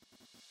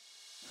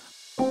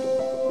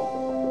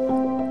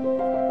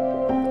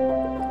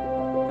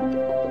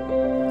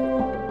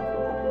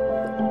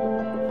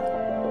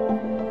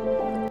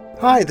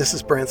Hi, this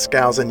is Brent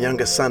Skousen,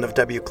 youngest son of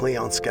W.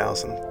 Cleon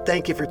Skousen.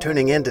 Thank you for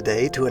tuning in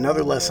today to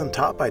another lesson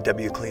taught by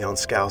W. Cleon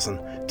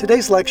Skousen.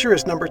 Today's lecture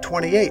is number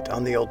 28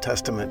 on the Old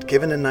Testament,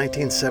 given in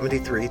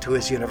 1973 to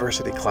his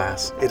university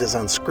class. It is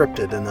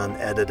unscripted and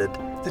unedited.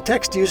 The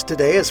text used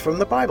today is from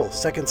the Bible,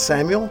 2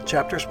 Samuel,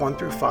 chapters 1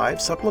 through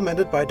 5,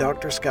 supplemented by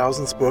Dr.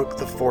 Skousen's book,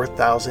 The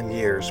 4,000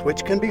 Years,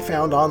 which can be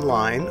found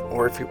online,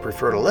 or if you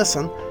prefer to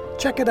listen,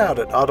 check it out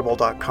at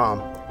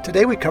audible.com.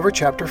 Today we cover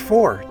Chapter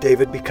 4,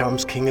 David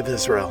becomes King of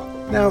Israel.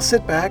 Now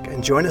sit back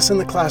and join us in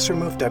the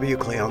classroom of W.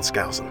 Cleon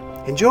Skousen.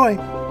 Enjoy!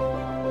 All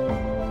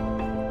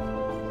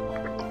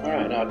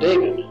right, now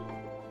David.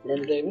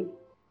 Remember David?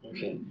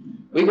 Okay.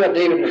 We got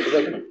David in a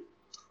predicament.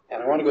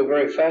 And I want to go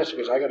very fast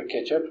because I got to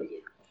catch up with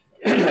you.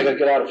 I got to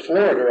get out of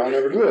Florida or I'll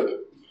never do it.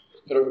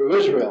 Get over to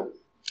Israel.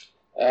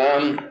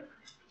 I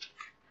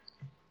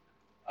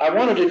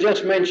wanted to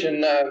just mention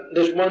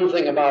this one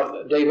thing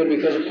about David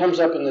because it comes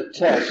up in the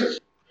text.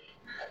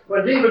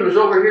 When David was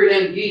over here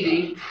in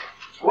En-Gedi,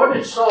 what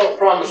did Saul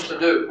promise to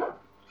do?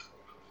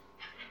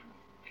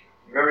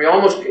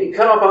 Remember, he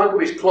cut off onto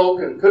his cloak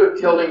and could have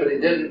killed him, but he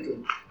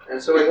didn't,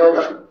 and so he held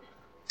up.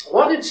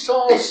 What did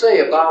Saul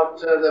say about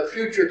the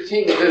future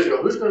king of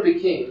Israel? Who's going to be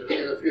king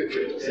in the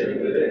future?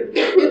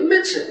 He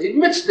admits it. He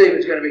admits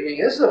David's going to be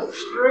king. This is a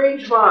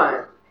strange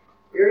line.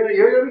 You're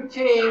going to be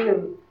king,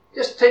 and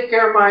just take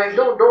care of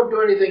don't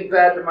do anything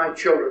bad to my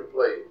children,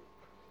 please.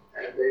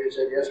 And David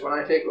said, yes, when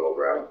I take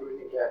over, I won't do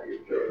anything bad to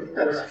your children.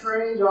 That's a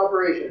strange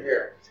operation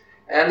here.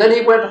 And then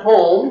he went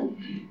home,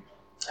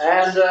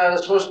 and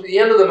that's supposed to be the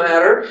end of the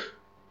matter.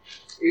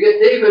 You get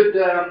David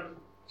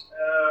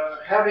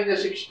having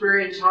this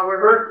experience,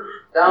 however,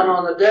 down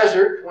on the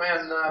desert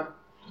when the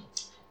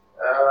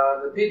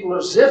people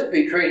of Ziph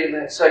betrayed him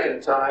that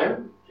second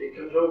time. He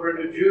comes over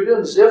into Judah,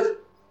 and Ziph,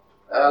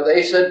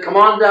 they said, come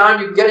on down,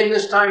 you can get him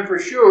this time for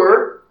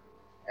sure.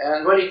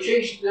 And when he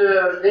chased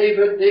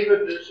David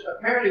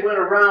apparently went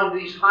around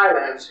these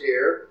highlands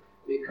here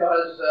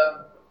because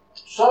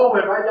Saul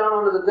went right down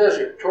onto the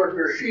desert toward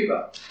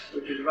Beersheba,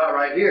 which is about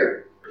right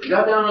here. He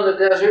got down on the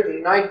desert,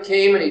 and night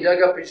came, and he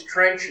dug up his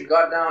trench and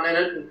got down in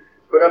it and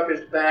put up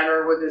his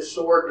banner with his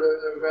sword,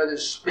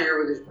 his spear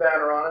with his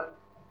banner on it,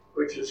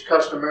 which is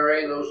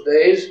customary in those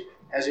days.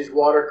 Has his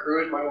water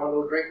crews, might want a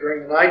little drink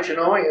during the night, he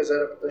has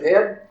that up at the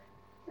head.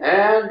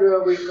 And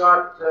we've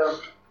got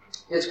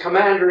his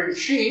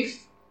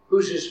commander-in-chief,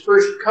 who's his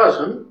first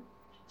cousin,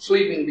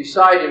 sleeping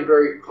beside him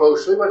very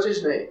closely. What's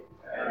his name?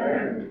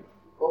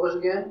 What was it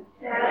again?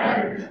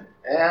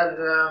 And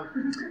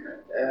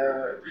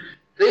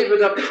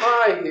David up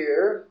high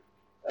here,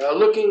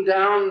 looking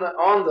down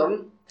on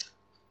them,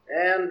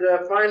 and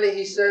finally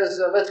he says,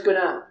 let's go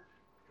down.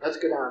 Let's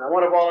go down. I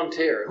want to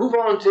volunteer. Who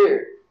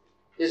volunteered?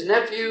 His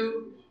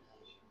nephew,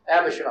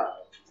 Abishai.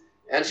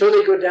 And so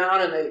they go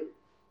down and they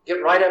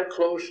get right up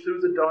close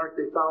through the dark.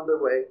 They found their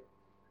way.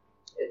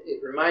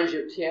 It reminds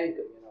you of Tianka, in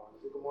the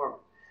Book of Mormon.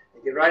 They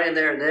get right in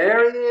there, and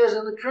there he is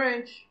in the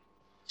trench.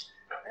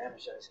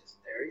 Abishai says,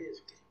 there he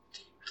is.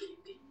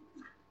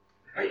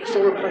 Right,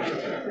 solar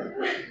pressure.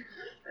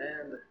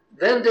 And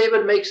then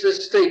David makes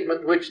this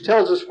statement, which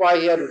tells us why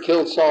he hadn't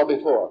killed Saul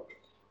before.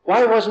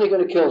 Why wasn't he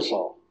going to kill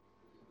Saul?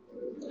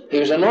 He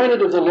was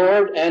anointed of the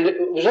Lord, and it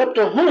was up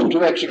to whom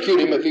to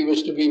execute him if he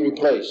was to be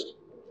replaced.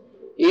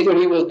 Either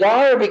he will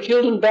die or be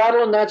killed in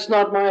battle, and that's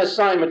not my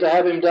assignment to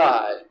have him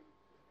die.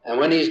 And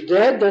when he's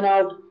dead, then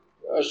I'll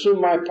assume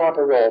my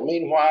proper role.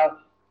 Meanwhile,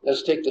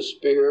 let's take the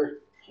spear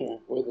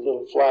with a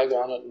little flag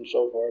on it and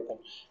so forth,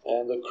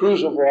 and the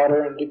cruse of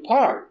water and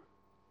depart.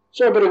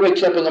 So everybody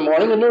wakes up in the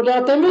morning, and no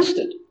doubt they missed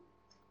it.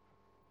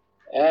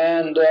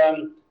 And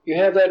you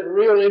have that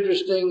real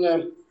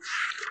interesting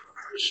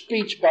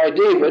speech by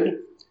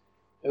David,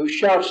 who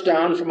shouts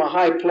down from a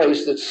high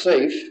place that's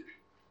safe.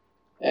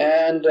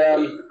 And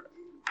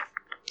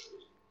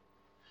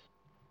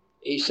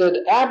he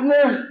said,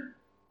 Abner,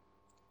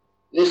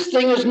 this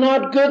thing is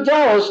not good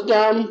thou hast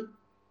done.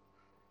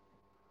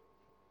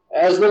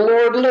 As the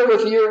Lord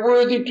liveth, ye are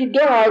worthy to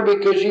die,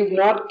 because you've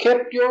not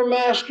kept your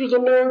master the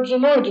Lord's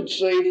anointed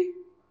safe.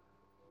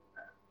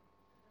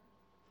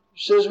 He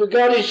says, we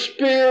got his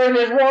spear and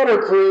his water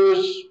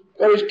cruse,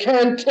 got his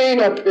canteen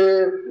up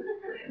here.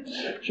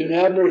 And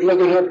Abner's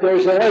looking up there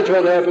and saying, that's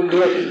what happened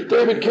to it.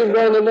 David came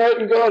down the night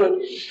and got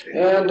it.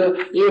 And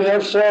you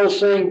have Saul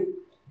saying,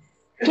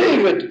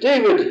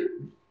 David,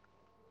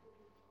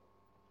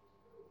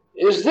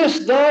 is this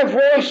thy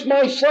voice,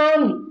 my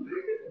son?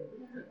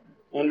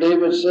 And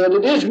David said,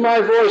 it is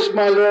my voice,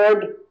 my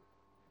Lord.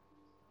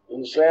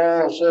 And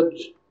Saul said,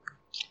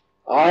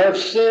 I have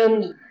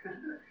sinned.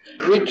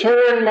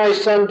 Return, my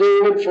son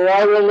David, for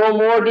I will no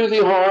more do thee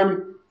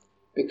harm,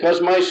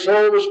 because my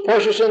soul was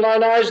precious in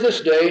thine eyes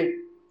this day.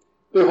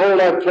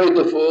 Behold, I have played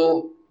the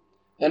fool,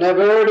 and have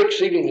erred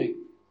exceedingly.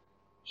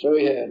 So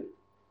he had.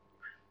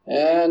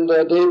 And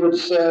David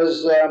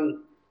says,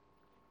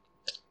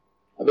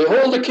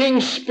 behold the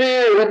king's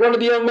spear, let one of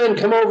the young men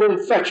come over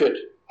and fetch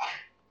it.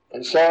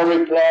 And Saul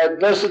replied,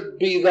 blessed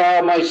be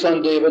thou, my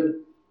son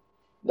David.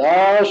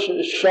 Thou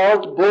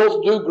shalt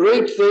both do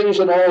great things,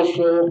 and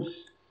also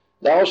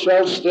thou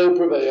shalt still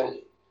prevail.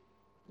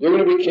 You're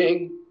going to be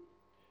king.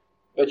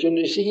 But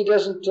you see, he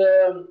doesn't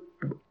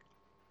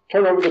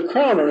turn over the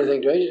crown or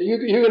anything to him.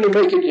 You're going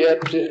to make it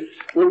yet.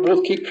 We'll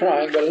both keep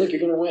trying, but I think you're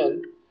going to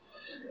win.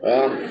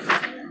 Well,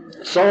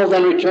 Saul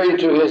then returned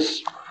to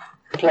his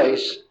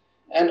place.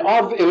 And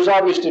it was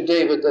obvious to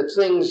David that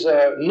things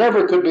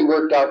never could be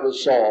worked out with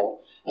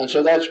Saul. And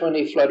so that's when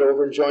he fled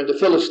over and joined the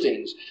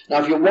Philistines.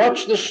 Now, if you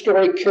watch this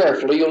story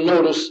carefully, you'll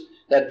notice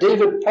that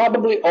David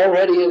probably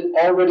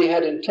already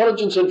had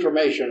intelligence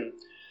information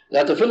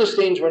that the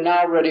Philistines were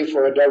now ready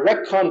for a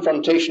direct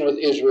confrontation with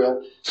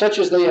Israel, such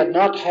as they had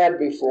not had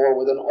before,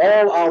 with an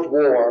all-out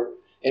war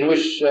in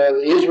which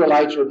the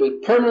Israelites would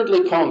be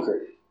permanently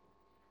conquered.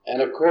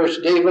 And of course,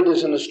 David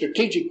is in a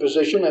strategic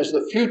position as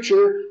the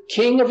future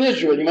king of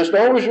Israel. You must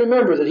always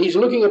remember that he's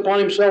looking upon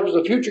himself as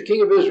the future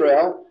king of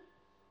Israel.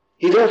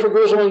 He therefore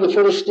goes among the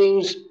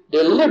Philistines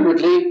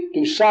deliberately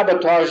to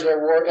sabotage their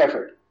war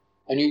effort.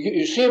 And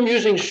you see him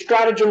using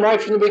stratagem right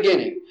from the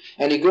beginning.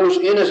 And he goes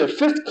in as a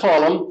fifth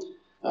column,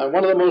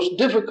 one of the most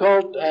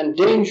difficult and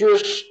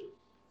dangerous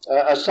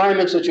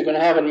assignments that you can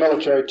have in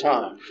military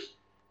time.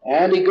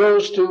 And he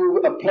goes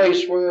to a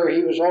place where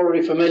he was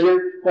already familiar.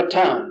 What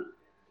town?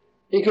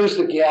 He goes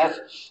to Gath,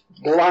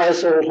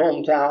 Goliath's old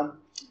hometown.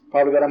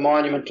 Probably got a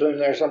monument to him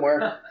there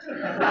somewhere.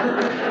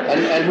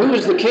 And who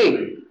is the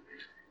king?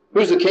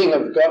 Who's the king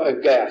of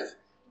Gath?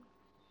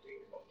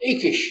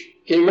 Achish.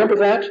 Can you remember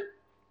that?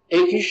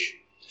 Achish.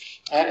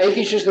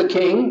 Achish is the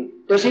king.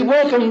 Does he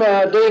welcome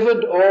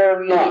David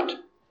or not?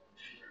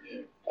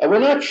 We're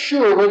not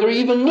sure whether he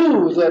even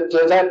knew that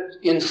that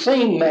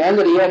insane man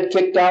that he had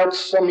kicked out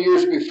some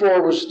years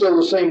before was still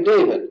the same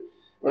David.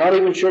 We're not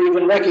even sure he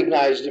even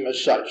recognized him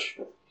as such.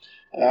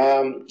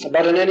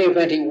 But in any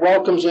event, he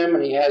welcomes him,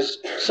 and he has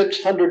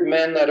 600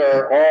 men that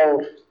are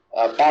all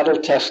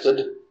battle-tested,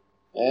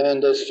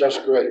 and it's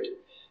just great.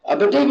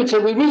 But David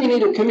said, we really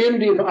need a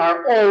community of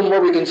our own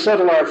where we can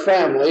settle our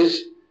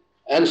families,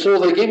 and so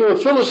they gave him a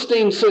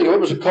Philistine city. What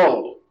was it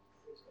called?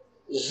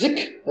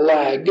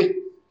 Ziklag,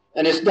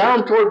 and it's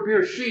down toward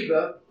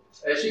Beersheba.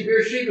 See,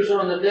 Beersheba's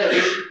on the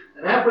desert,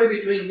 and halfway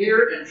between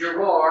here and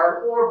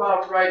Gerar, or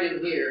about right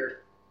in here,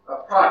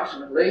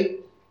 approximately,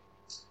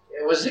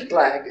 it was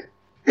Ziklag.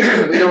 We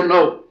don't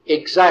know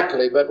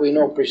exactly, but we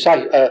know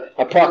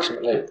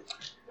approximately.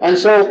 And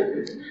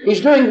so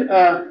he's doing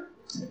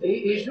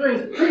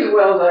pretty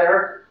well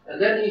there,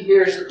 and then he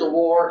hears that the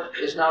war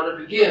is now to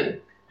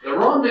begin. The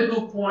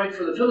rendezvous point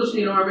for the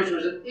Philistine armies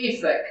was at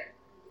Aphek,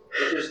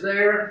 which is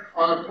there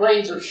on the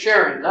plains of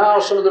Sharon. Now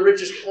some of the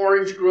richest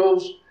orange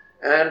groves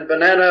and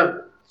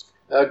banana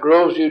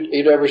groves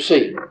you'd ever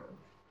see.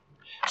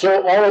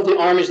 So all of the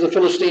armies of the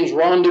Philistines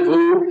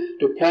rendezvous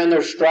to plan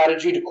their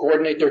strategy, to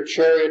coordinate their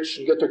chariots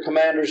and get their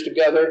commanders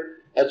together,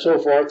 and so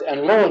forth.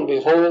 And lo and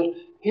behold,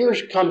 here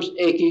comes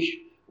Achish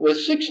with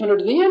 600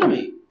 of the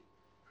enemy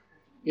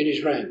in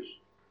his ranks.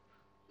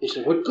 He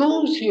said, what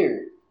goes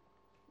here?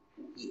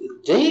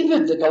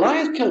 David, the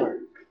Goliath killer.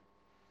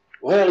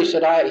 Well, he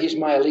said, he's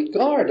my elite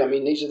guard. I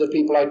mean, these are the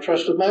people I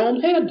trust with my own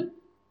head.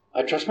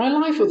 I trust my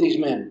life with these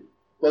men.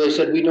 Well, they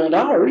said, we don't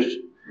ours.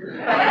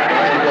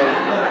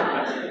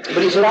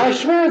 But he said, I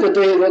swear that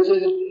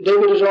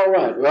David is all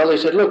right. Well, they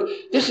said, look,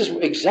 this is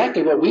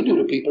exactly what we do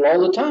to people all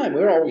the time.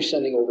 We're always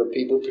sending over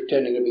people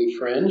pretending to be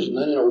friends, and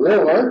then in a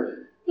war,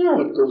 you know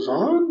what goes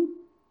on.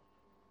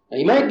 Now,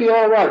 he might be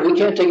all right. We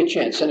can't take a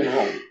chance. Send him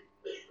home.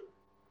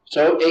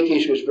 So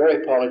Achish was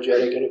very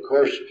apologetic, and of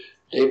course,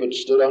 David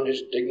stood on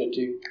his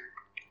dignity.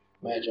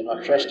 Imagine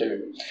not trusting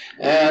him.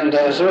 And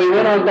so he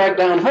went on back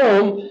down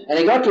home, and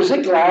he got to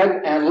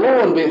Ziklag, and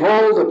lo and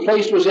behold, the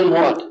place was in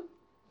what?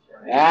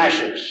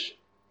 Ashes.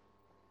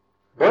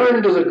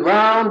 Burned to the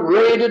ground,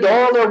 raided,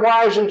 all their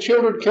wives and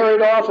children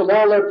carried off with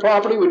all their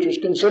property, which was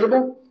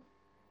considerable.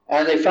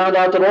 And they found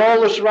out that all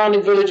the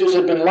surrounding villages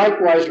had been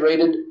likewise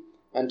raided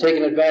and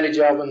taken advantage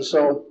of, and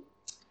so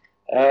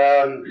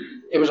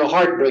it was a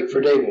heartbreak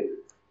for David.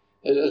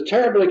 It was a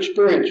terrible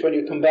experience when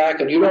you come back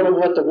and you don't know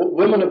what the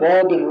women have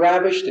all been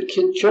ravished, the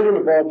children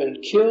have all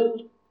been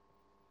killed.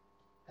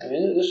 I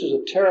mean, this is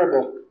a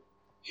terrible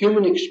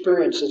human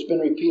experience that's been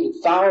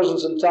repeated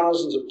thousands and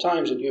thousands of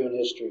times in human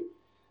history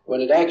when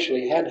it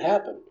actually had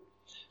happened.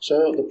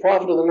 So the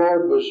prophet of the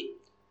Lord was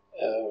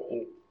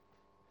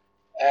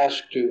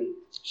asked to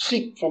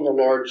seek from the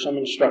Lord some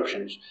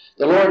instructions.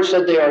 The Lord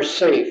said they are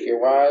safe. Your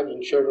wives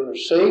and children are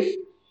safe.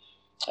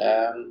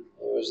 It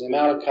was the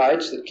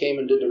Amalekites that came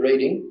and did the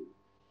raiding.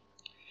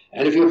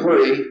 And if you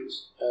hurry,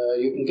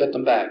 you can get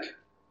them back.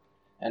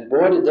 And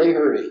boy, did they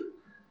hurry.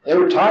 They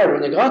were tired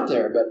when they got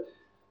there, but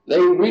they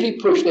really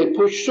pushed. They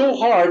pushed so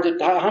hard that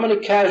how many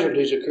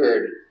casualties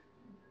occurred?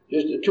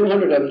 Just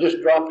 200 of them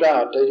just dropped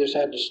out. They just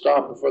had to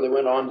stop before they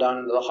went on down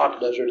into the hot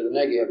desert of the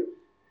Negev.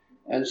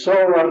 And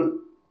so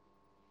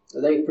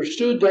they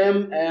pursued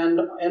them,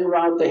 and en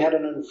route they had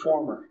an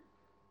informer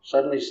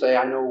suddenly say,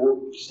 I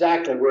know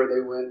exactly where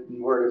they went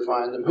and where to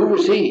find them. Who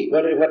was he?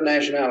 What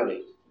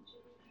nationality?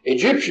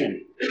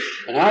 Egyptian.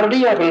 And how did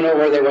he happen to know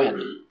where they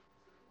went?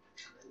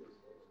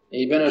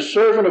 He'd been a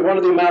servant of one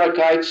of the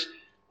Amalekites,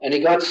 and he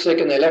got sick,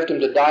 and they left him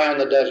to die on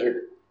the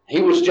desert.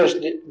 He was just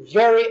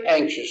very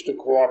anxious to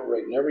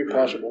cooperate in every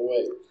possible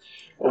way.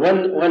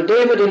 When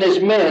David and his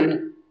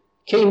men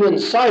came in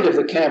sight of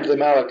the camp of the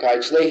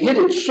Amalekites, they hit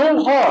it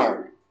so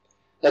hard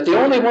that the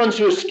only ones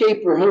who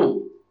escaped were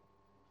whom?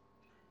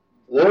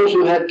 Those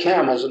who had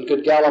camels and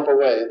could gallop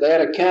away. If they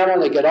had a camel,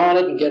 they get on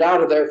it and get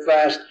out of there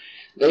fast.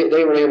 They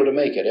were able to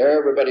make it.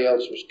 Everybody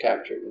else was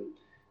captured.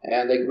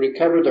 And they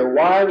recovered their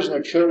wives and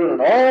their children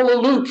and all the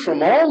loot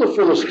from all the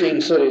Philistine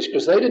cities,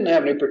 because they didn't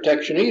have any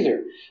protection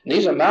either. And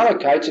these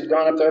Amalekites had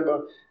gone up there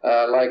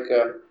like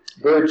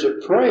birds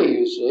of prey,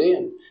 you see,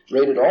 and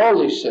raided all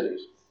these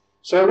cities.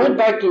 So I went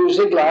back to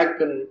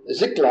Ziklag,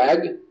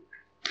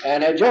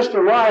 and had just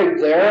arrived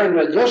there and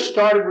had just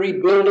started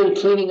rebuilding,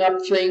 cleaning up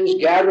things,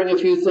 gathering a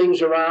few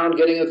things around,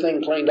 getting the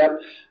thing cleaned up.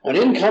 When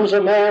in comes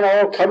a man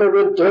all covered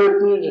with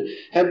dirt and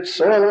had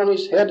soil on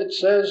his head, it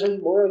says,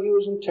 and boy, he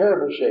was in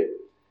terrible shape.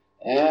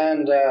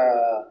 And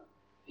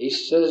he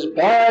says,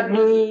 bad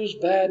news,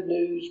 bad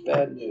news,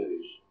 bad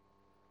news.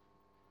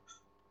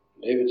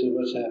 David said,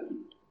 what's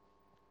happened?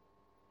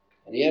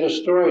 And he had a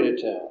story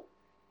to tell.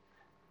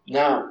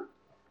 Now,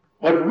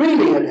 what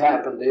really had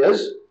happened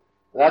is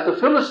that the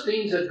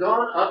Philistines had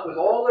gone up with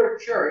all their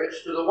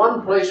chariots to the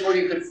one place where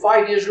you could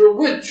fight Israel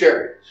with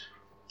chariots.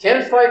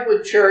 Can't fight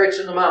with chariots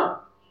in the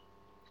mountains.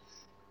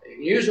 You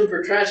can use them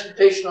for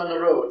transportation on the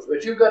roads,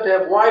 but you've got to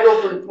have wide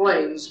open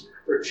plains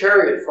for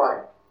chariot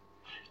fighting.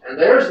 And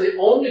there's the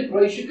only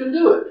place you can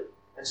do it.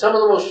 And some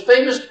of the most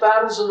famous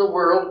battles in the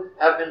world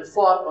have been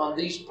fought on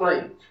these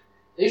plains.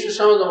 These are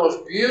some of the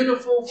most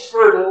beautiful,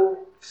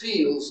 fertile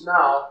fields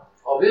now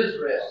of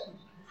Israel.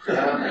 On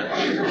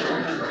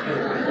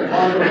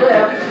the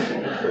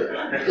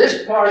left,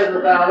 this part of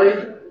the valley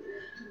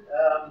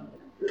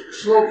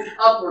slopes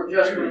upward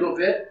just a little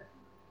bit,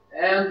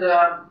 and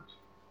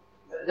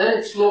then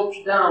it slopes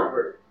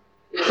downward.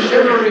 It's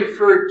generally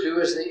referred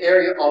to as the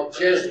area of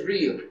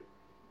Jezreel.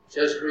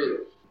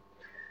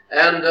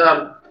 And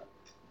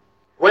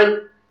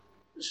when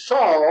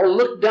Saul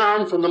looked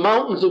down from the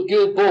mountains of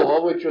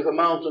Gilboa, which are the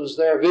mountains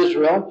there of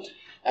Israel,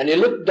 and he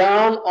looked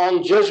down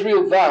on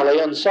Jezreel Valley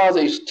and saw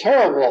these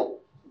terrible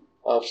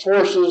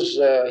forces,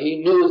 he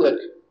knew that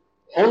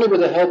only with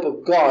the help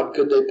of God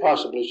could they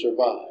possibly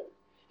survive.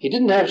 He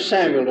didn't have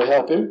Samuel to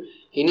help him.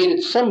 He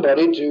needed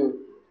somebody to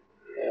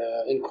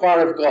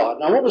inquire of God.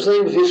 Now, what was the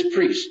name of his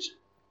priest?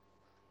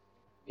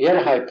 He had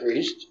a high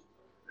priest,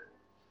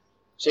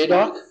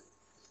 Zadok.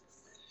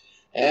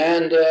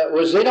 And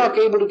was Zadok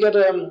able to get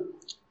a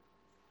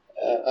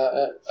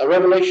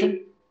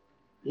revelation?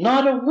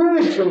 Not a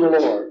word from the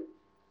Lord.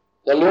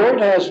 The Lord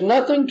has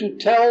nothing to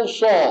tell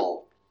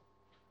Saul,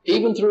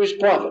 even through his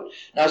prophet.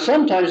 Now,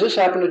 sometimes this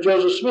happened to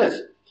Joseph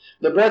Smith.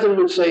 The brethren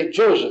would say,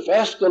 Joseph,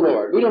 ask the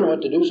Lord. We don't know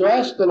what to do, so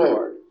ask the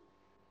Lord.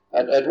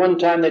 At one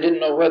time, they didn't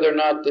know whether or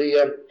not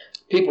the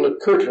people at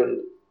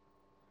Kirtland,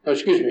 it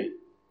was Kirtland.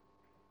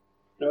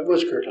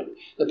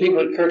 The people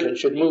at Kirtland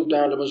should move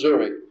down to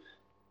Missouri.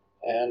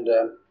 And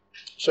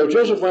so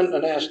Joseph went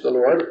and asked the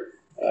Lord,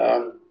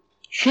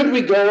 should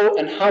we go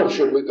and how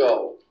should we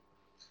go?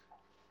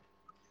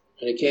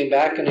 And he came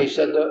back and he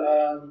said,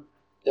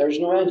 there's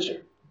no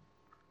answer.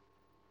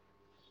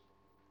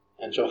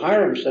 And so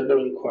Hiram said, well,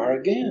 inquire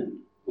again.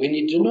 We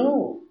need to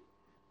know.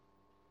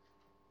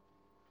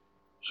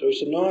 So he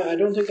said, no, I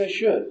don't think I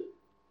should.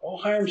 Oh,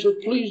 Hiram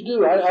said, please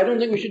do. I don't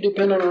think we should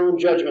depend on our own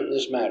judgment in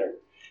this matter.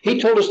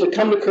 He told us to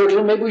come to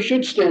Kirtland. Maybe we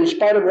should stay in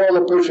spite of all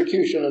the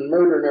persecution and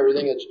murder and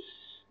everything that's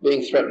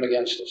being threatened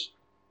against us.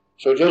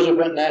 So Joseph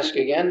went and asked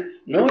again.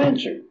 No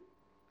answer.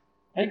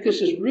 I think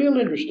this is real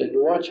interesting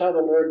to watch how the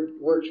Lord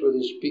works with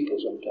his people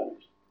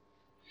sometimes.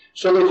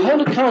 So they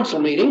held a council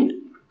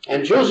meeting,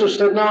 and Joseph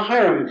said, now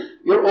Hiram,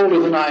 you're older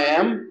than I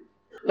am.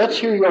 Let's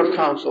hear your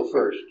counsel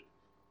first.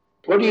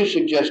 What do you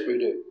suggest we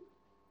do?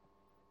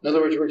 In other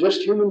words, we're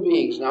just human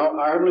beings now.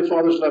 Our Heavenly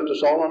Father's left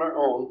us all on our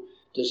own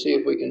to see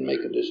if we can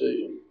make a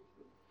decision.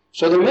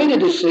 So they made a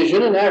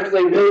decision, and after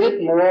they made it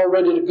and were all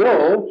ready to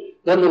go,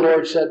 then the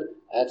Lord said,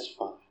 that's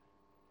fine.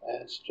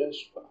 That's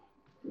just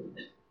fine.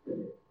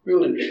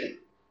 Real interesting.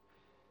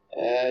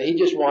 He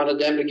just wanted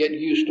them to get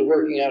used to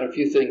working out a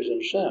few things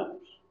themselves.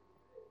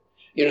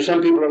 You know,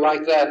 some people are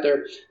like that.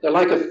 They're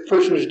like a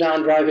person who's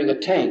down driving a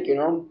tank, you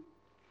know.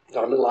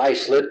 Got a little eye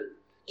slit,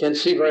 can't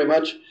see very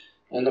much.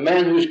 And the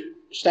man who's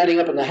standing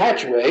up in the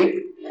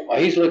hatchway,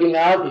 he's looking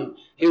out and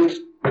he'll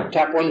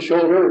tap one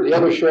shoulder or the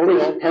other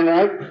shoulder, turn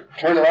right,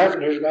 turn left,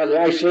 and there's a guy with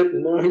the eye slit,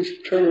 and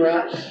he's turning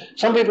around.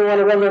 Some people want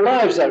to run their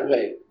lives that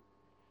way.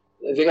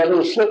 If they got a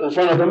little slit in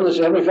front of them, they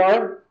say, Heavenly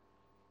Father,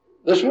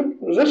 this one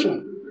or this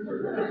one?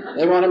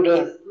 They want him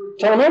to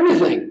tell them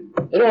everything.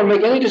 They don't want to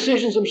make any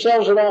decisions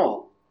themselves at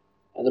all.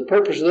 And the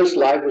purpose of this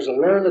life was to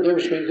learn the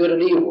difference between good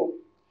and evil.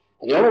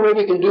 And the only way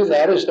we can do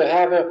that is to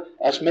have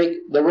us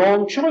make the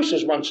wrong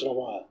choices once in a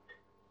while.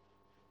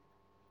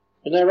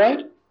 Isn't that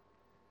right?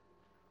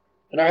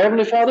 And our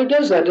Heavenly Father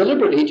does that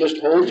deliberately. He just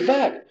holds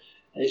back.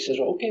 And he says,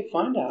 okay,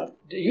 find out.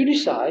 You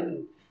decide.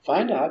 And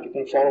Find out. You're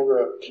going to fall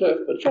over a cliff,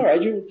 but it's all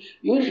right.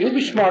 You'll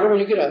be smarter when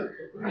you get up.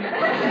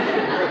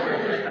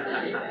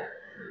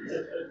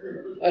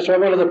 That's why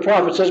one of the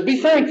prophets says,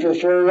 be thankful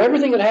for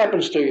everything that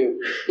happens to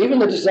you, even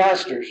the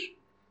disasters,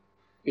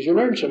 because you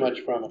learn so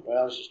much from it.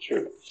 Well, this is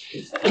true.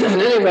 In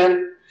any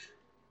event,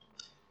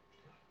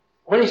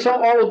 when he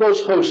saw all of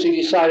those hosts, he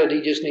decided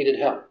he just needed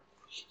help.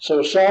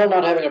 So Saul,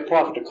 not having a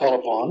prophet to call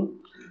upon,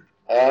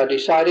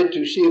 decided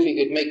to see if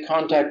he could make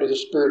contact with the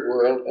spirit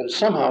world and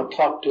somehow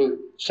talk to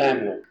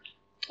Samuel.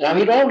 Now,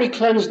 he'd already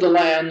cleansed the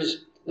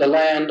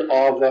land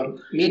of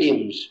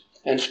mediums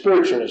and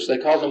spiritualists. They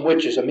called them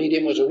witches. A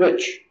medium was a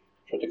witch.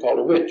 That's what they called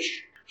a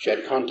witch. She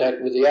had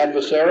contact with the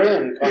adversary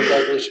and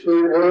contact with the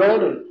spirit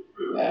world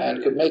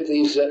and could make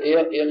these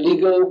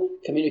illegal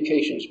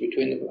communications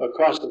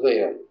across the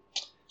veil.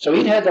 So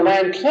he'd had the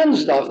land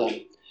cleansed of them.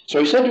 So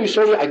he said to his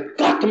soldier, I've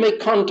got to make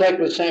contact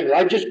with Samuel.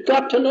 I've just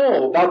got to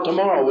know about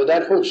tomorrow. With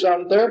that host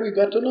out there, we've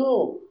got to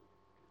know.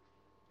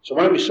 So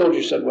one of his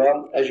soldiers said,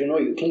 well, as you know,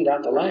 you cleaned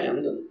out the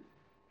land,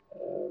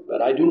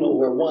 but I do know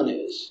where one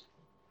is.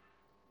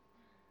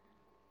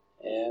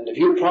 And if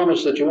you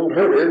promise that you won't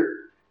hurt her,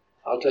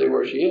 I'll tell you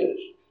where she is.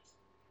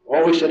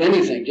 Always said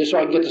anything, just so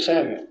I can get to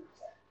Samuel.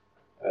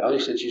 Well, he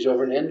said, she's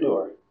over in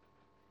Endor.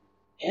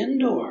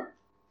 Endor?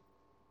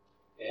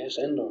 Yes,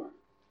 Endor.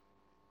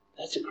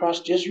 That's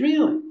across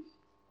Jezreel.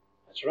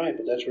 That's right,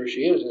 but that's where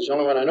she is. It's the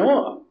only one I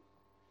know of.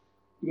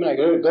 You mean I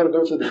got to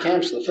go through the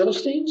camps of the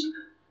Philistines?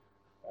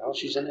 Well,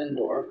 she's in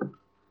Endor.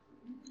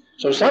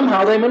 So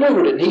somehow they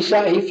maneuvered it. And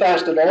he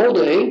fasted all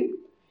day,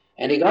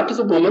 and he got to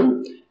the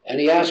woman, and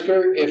he asked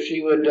her if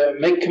she would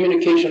make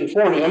communication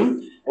for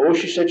him. Oh,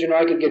 she said,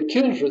 I could get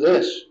killed for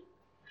this.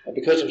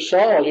 Because of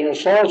Saul.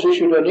 Saul's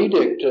issued an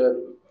edict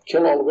to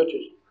kill all the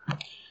witches.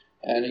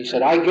 And he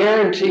said, I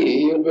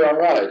guarantee you'll be all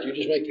right. You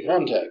just make the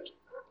contact.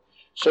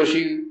 So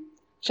she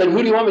said,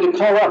 who do you want me to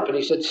call up? And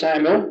he said,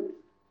 Samuel.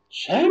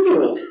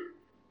 Samuel?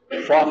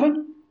 The prophet?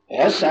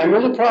 Yes,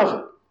 Samuel the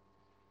prophet.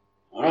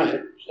 All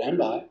right, stand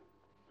by.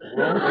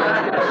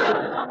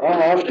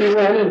 Well, after he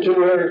went into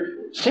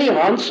her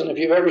seance, and if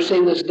you've ever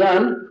seen this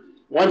done,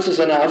 once is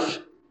enough.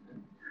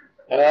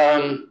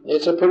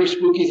 It's a pretty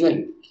spooky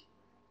thing.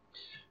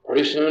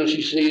 Pretty soon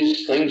she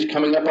sees things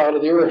coming up out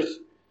of the earth.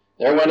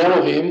 There went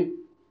Elohim,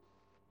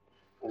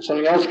 and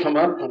something else come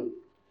up,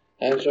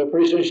 and so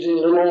pretty soon she sees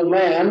a little old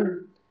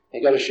man. He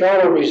got a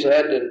shawl over his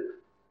head,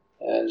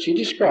 and she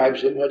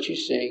describes him, what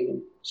she's seeing,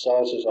 and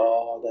Saul says,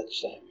 oh,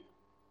 that's Samuel.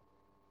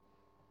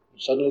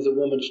 And suddenly the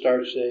woman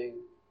starts saying,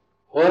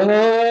 why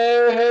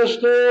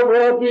hast thou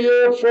brought me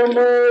up from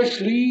my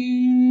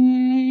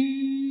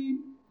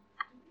sleep?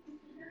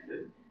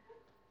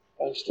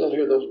 I can still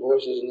hear those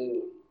voices in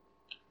England.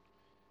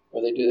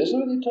 Where they do this,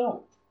 or they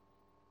talk.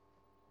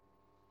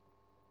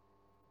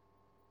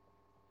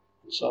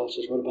 And Saul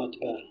says, what about the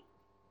battle?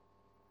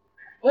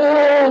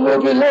 Oh,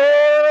 we'll be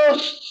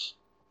lost.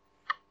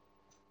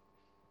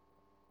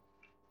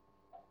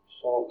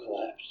 Saul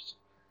collapsed.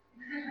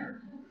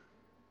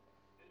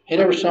 He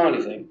never saw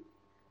anything.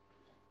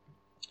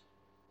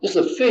 This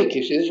is a fake,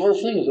 you see. This whole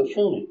thing is a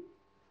phony.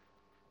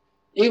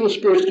 Evil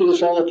spirits do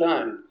this all the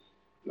time.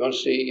 You want to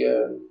see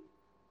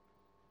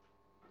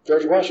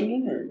George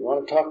Washington, or you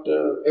want to talk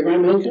to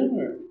Abraham Lincoln,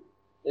 or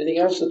anything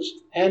else that's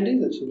handy,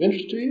 that's of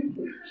interest to you?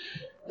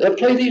 They'll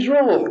play these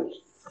roles.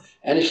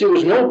 And you see, it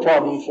was no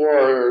problem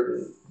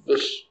for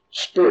this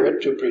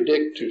spirit to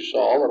predict to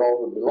Saul that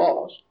all would be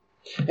lost.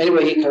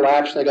 Anyway, he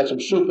collapsed, and they got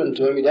some soup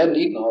into him. He hadn't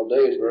eaten all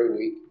day. He was very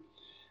weak.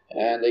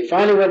 And they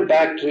finally went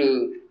back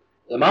to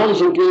the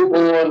mountains of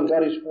Gilboa and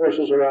got his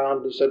forces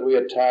around. He said, we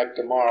attack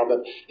tomorrow.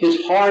 But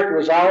his heart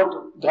was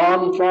out,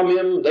 gone from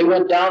him. They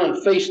went down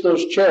and faced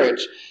those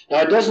chariots.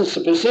 Now, it doesn't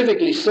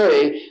specifically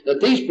say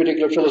that these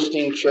particular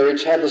Philistine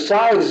chariots had the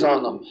scythes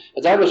on them.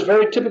 But that was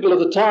very typical of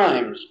the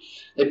times.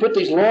 They put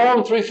these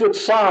long 3-foot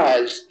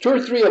scythes, 2 or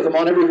 3 of them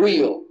on every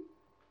wheel.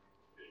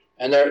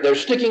 And they're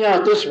sticking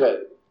out this way.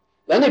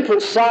 Then they put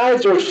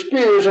scythes or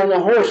spears on the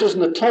horses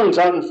and the tongues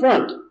out in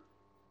front.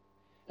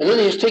 And then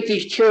they just take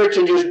these chariots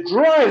and just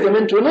drive them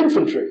into an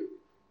infantry.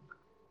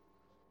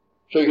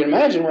 So you can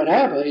imagine what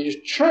happened. They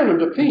just churn them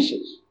to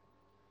pieces.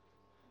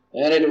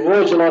 And it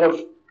avoids a lot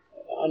of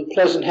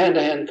unpleasant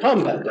hand-to-hand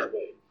combat that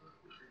way.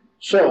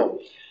 So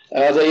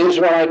the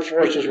Israelite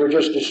forces were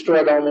just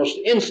destroyed almost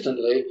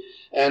instantly.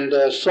 And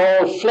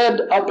Saul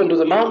fled up into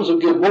the mountains of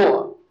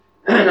Gilboa.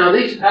 Now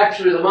these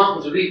actually are the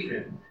mountains of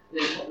Ephraim.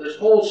 This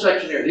whole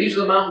section here. These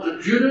are the mountains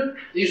of Judah.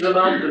 These are the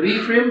mountains of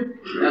Ephraim.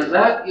 And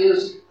that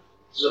is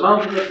the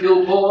mountain of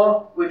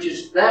Gilboa, which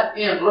is that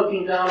end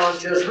looking down on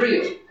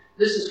Jezreel.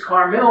 This is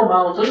Carmel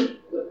Mountain.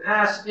 The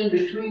pass in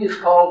between is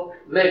called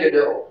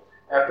Megiddo,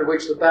 after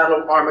which the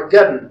Battle of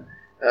Armageddon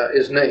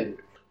is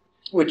named,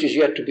 which is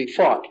yet to be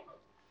fought.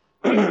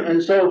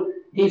 And so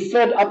he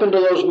fled up into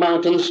those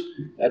mountains,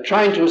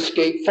 trying to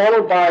escape,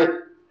 followed by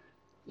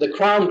the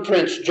crown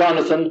prince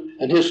Jonathan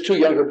and his 2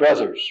 younger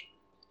brothers.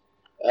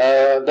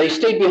 They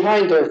stayed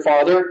behind their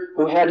father,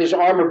 who had his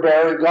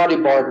armor-bearer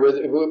bodyguard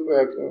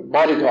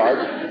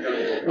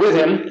with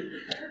him.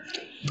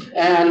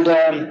 And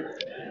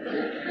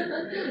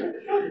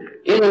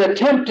in an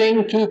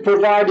attempting to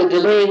provide a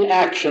delaying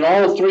action,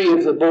 all three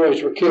of the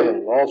boys were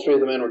killed. All three of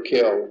the men were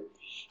killed.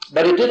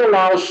 But it did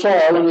allow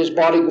Saul and his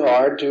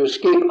bodyguard to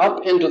escape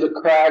up into the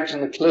crags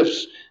and the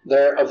cliffs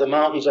there of the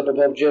mountains up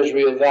above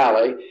Jezreel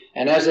Valley.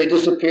 And as they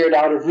disappeared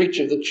out of reach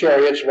of the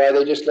chariots, why,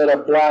 they just let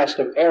a blast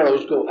of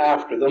arrows go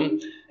after them,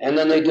 and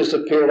then they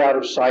disappeared out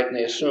of sight, and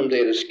they assumed they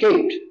had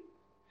escaped.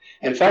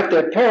 In fact, they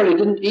apparently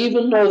didn't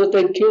even know that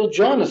they'd killed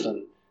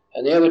Jonathan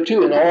and the other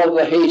two, in all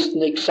the haste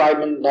and the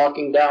excitement,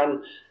 knocking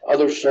down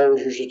other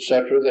soldiers,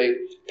 etc. They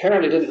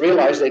apparently didn't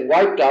realize they'd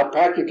wiped out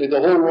practically the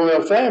whole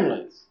royal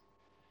family.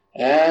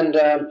 And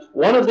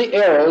one of the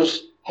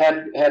arrows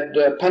had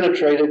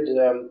penetrated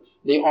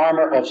the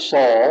armor of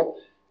Saul,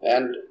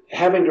 and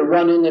having to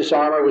run in this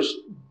armor was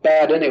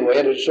bad anyway.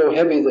 It was so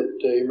heavy that,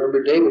 you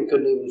remember, David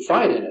couldn't even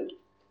fight in it.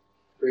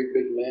 Great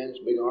big man's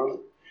big armor.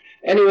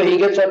 Anyway, he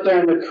gets up there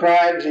in the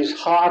crags, he's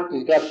hot,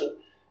 he's got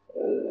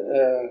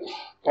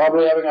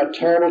probably having a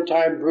terrible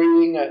time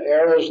breathing,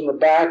 arrows in the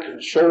back,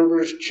 and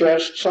shoulders,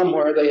 chest,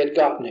 somewhere they had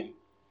gotten him.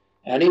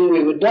 And he knew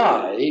he would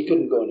die. He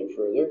couldn't go any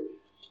further.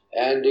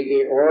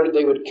 Or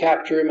they would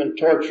capture him and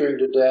torture him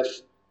to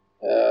death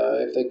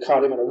if they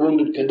caught him in a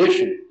wounded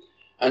condition.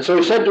 And so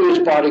he said to his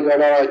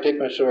bodyguard, all right, take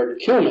my sword and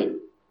kill me.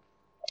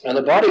 And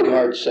the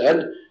bodyguard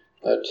said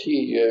that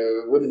he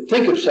wouldn't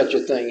think of such a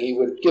thing. He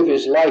would give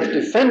his life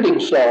defending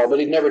Saul, but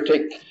he'd never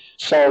take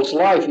Saul's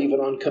life even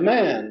on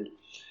command.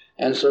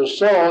 And so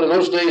Saul, in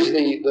those days,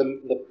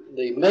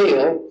 the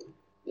mail,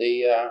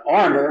 the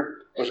armor,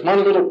 was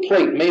one little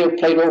plate, mail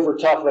plate over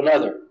top of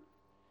another.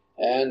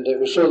 And it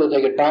was so that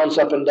they could bounce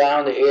up and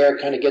down. The air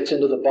kind of gets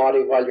into the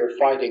body while you're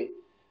fighting.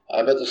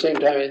 But at the same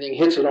time, anything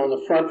hits it on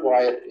the front,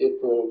 why,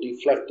 it will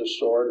deflect the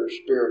sword or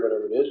spear, or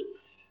whatever it is,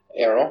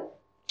 arrow.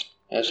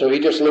 And so he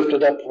just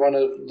lifted up one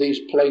of these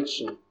plates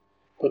and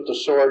put the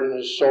sword in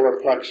his solar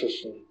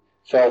plexus and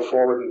fell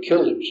forward and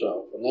killed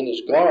himself. And then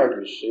his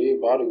guard, you see,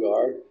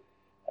 bodyguard,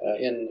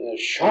 in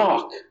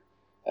shock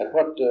at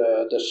what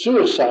the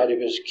suicide of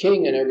his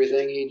king and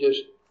everything, he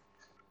just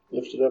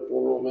lifted up a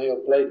little mail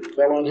plate and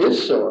fell on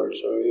his sword.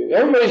 So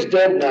everybody's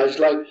dead now. It's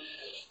like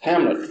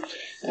Hamlet.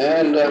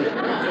 And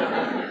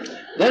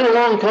then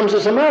along comes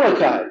this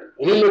Amalekite.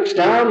 And he looks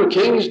down, the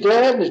king's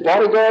dead, and his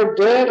bodyguard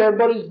dead,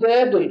 everybody's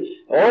dead. And,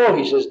 oh,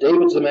 he says,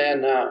 David's the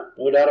man now.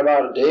 No doubt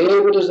about it.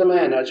 David is the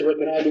man. I said, what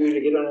can I do to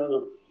get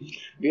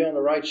be on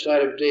the right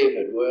side of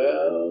David?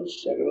 Well,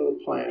 let's take a little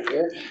plan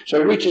here. So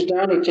he reaches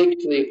down, he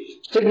takes the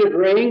signet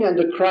ring and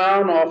the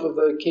crown off of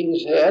the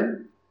king's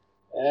head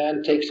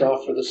and takes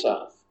off for the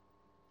south.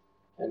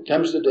 And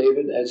comes to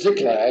David at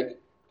Ziklag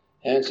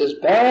and says,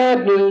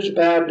 bad news,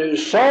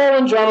 Saul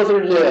and Jonathan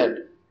are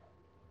dead.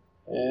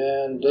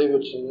 And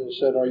David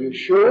said, are you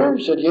sure?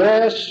 He said,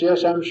 yes,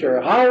 I'm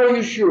sure. How are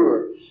you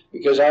sure?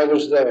 Because I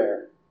was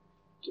there.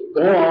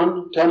 Go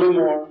on, tell me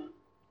more.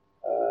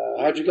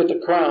 How'd you get the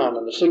crown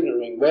and the signet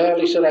ring? Well,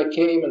 he said, I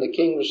came and the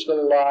king was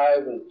still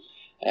alive,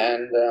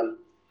 and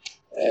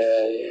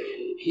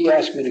he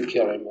asked me to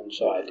kill him, and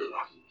so I did.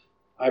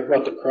 I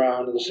brought the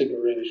crown and the signet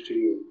rings to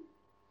you.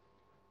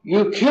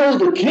 You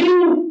killed the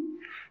king?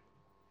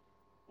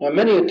 Now,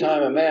 many a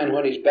time a man,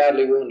 when he's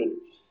badly wounded,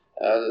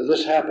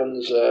 this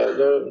happens,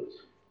 the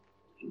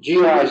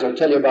GIs will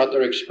tell you about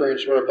their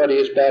experience where a buddy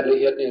is badly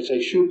hit and he'll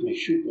say, shoot me,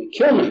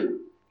 kill me,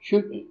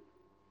 shoot me.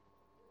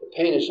 The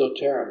pain is so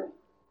terrible.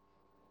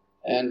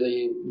 And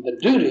the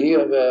duty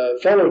of a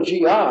fellow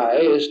GI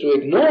is to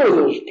ignore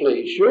those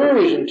pleas. Sure,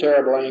 he's in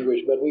terrible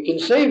anguish, but we can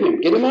save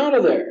him, get him out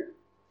of there.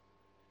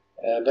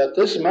 But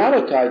this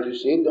Amalekite, you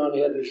see, had gone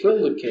ahead and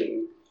killed the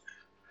king.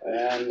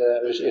 And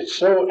it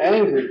so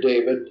angered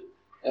David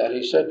that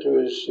he said to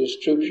his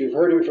troops, you've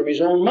heard him from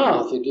his own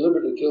mouth. He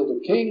deliberately killed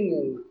the king,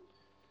 and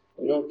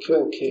we don't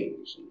kill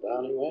kings. And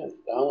down he went.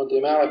 Down went the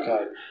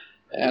Amalekite.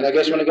 And I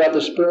guess when he got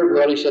the spirit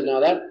world, he said,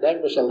 now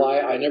that was a lie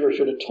I never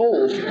should have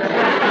told.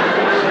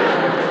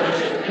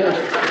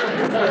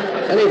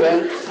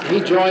 Anyway, he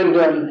joined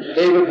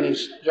David and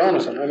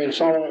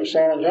Saul and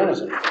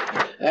Jonathan.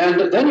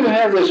 And then you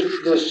have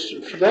this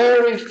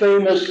very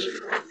famous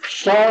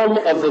Psalm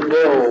of the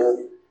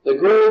Bow, the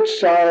great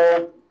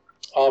sorrow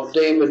of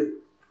David,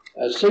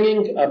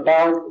 singing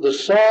about the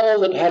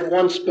Saul that had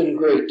once been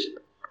great.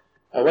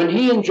 When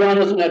he and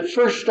Jonathan had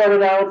first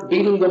started out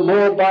beating the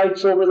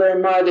Moabites over there,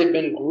 they'd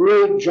been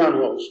great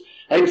generals.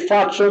 They'd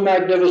fought so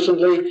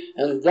magnificently,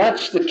 and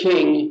that's the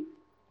king,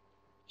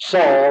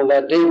 Saul,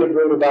 that David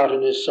wrote about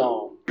in his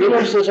psalm. You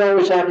notice this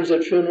always happens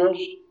at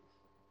funerals?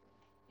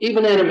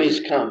 Even enemies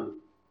come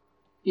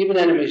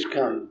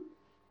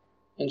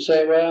and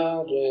say,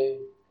 well, a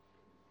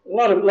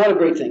lot of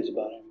great things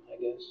about him, I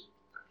guess.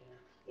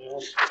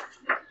 Yes.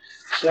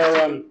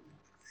 So,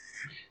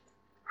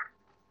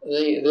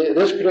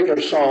 this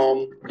particular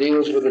psalm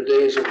deals with the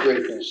days of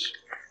greatness.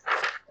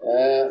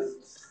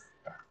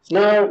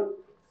 Now,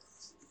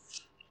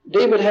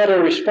 David had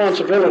a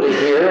responsibility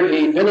here.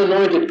 He'd been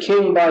anointed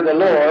king by the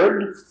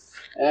Lord,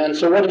 and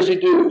so what does he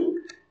do?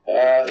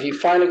 He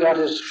finally got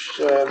his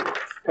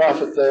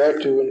prophet there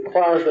to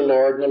inquire of the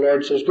Lord, and the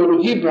Lord says, go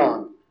to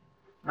Hebron.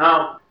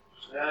 Now,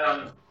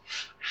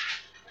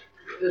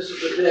 this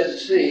is the Dead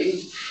Sea.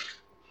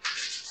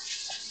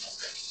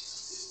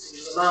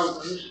 These are the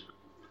mountains.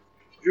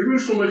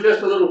 Jerusalem was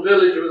just a little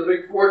village with a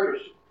big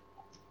fortress.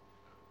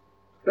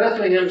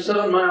 Bethlehem,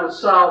 7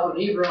 miles south,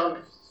 and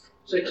Hebron,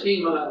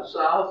 16 miles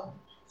south.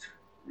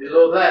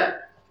 Below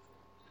that.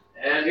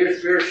 And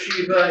here's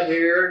Beersheba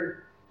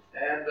here,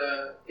 and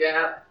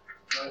Gath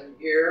right in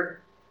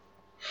here.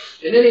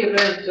 In any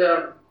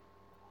event,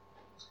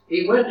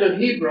 he went to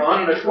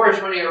Hebron, and of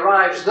course when he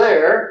arrives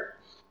there,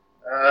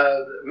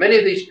 many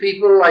of these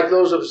people, like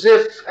those of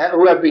Ziph,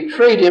 who have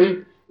betrayed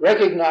him,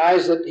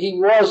 recognize that he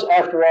was,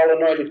 after all,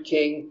 anointed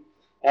king,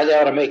 and they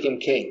ought to make him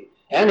king.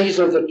 And he's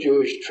of the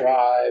Jewish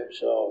tribe,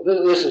 so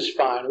this is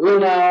fine. We'll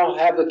now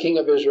have the king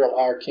of Israel,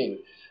 our king.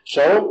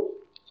 So,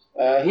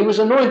 he was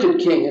anointed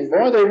king, and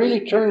boy, they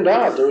really turned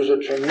out. It was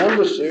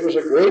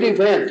a great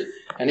event,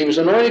 and he was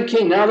anointed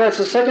king. Now that's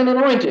the second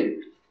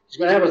anointing. He's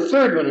going to have a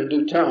third one in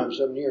due time,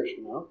 7 years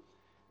from now.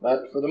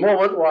 But for the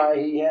moment, why,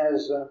 he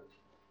has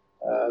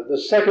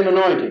the second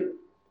anointing.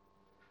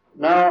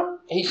 Now,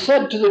 he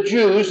said to the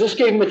Jews, this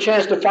gave him a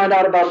chance to find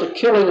out about the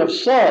killing of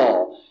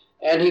Saul,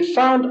 and he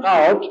found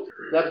out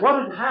that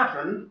what had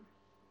happened,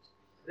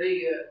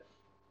 the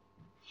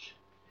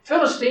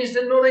Philistines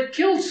didn't know they'd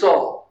killed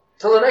Saul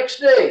till the next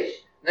day.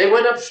 They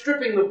went up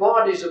stripping the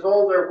bodies of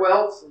all their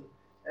wealth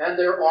and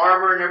their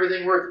armor and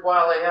everything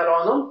worthwhile they had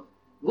on them.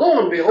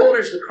 Lo and behold,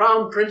 there's the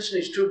crown prince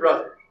and his 2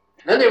 brothers.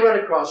 And then they ran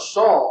across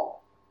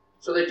Saul.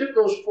 So they took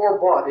those 4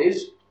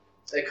 bodies,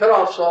 they cut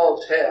off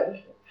Saul's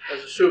head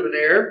as a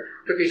souvenir,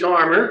 took his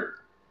armor,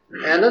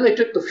 and then they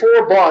took the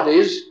 4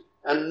 bodies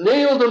and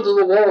nailed them to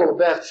the wall of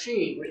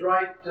Bethshean, which was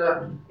right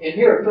in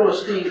here,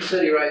 Philistine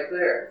city right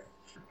there.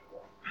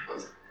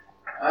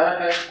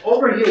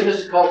 Over here, this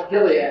is called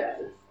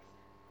Gilead.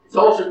 It's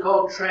also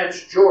called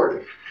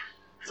Transjordan.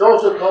 It's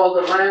also called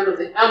the land of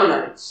the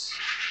Ammonites.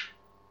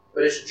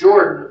 But it's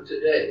Jordan of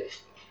today.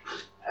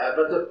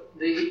 But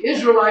the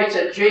Israelites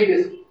at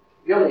Jabesh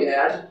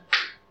Gilead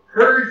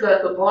heard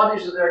that the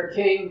bodies of their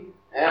king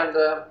and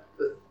the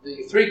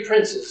 3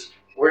 princes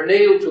were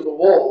nailed to the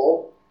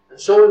wall. And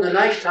so in the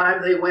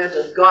nighttime they went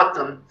and got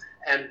them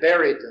and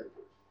buried them.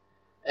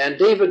 And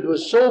David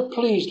was so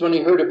pleased when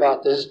he heard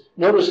about this.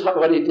 Notice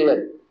what he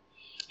did.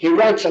 He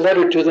writes a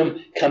letter to them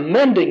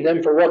commending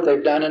them for what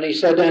they've done. And he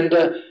said, and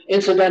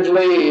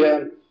incidentally,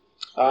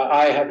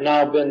 I have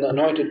now been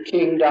anointed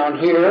king down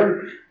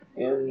here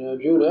in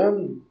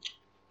Judah.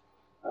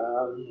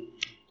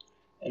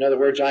 In other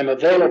words, I'm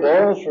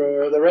available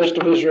for the rest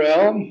of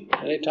Israel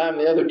anytime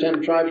the other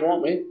 10 tribes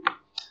want me.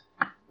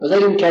 But they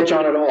didn't catch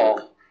on at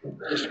all.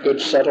 Just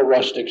good, subtle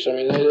rustics. I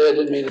mean, they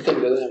didn't mean a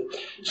thing to them.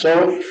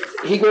 So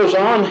he goes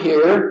on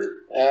here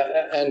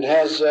and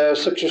has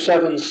 6 or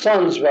 7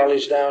 sons while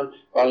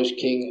he's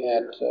king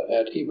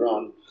at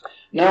Hebron.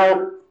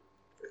 Now,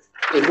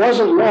 it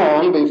wasn't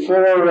long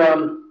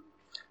before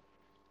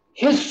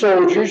his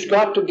soldiers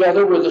got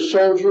together with the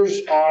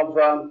soldiers of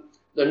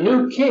the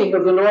new king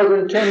of the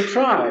northern 10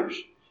 tribes.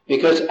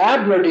 Because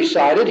Abner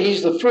decided,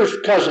 he's the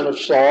first cousin of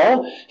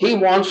Saul, he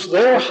wants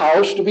their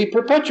house to be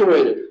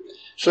perpetuated.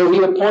 So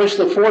he appoints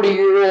the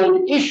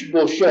 40-year-old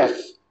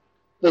Ishbosheth,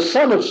 the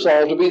son of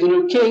Saul, to be the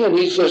new king, and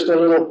he's just a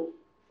little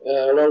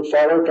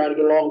fellow trying to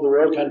get along with the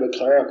world, kind of a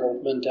clerical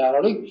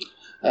mentality.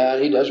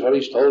 He does what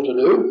he's told to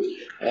do.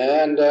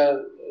 And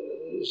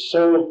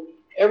so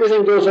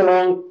everything goes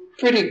along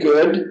pretty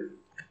good.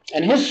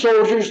 And his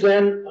soldiers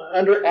then,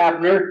 under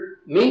Abner,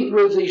 meet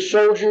with the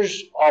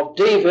soldiers of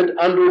David,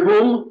 under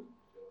whom?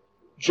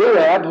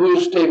 Joab, who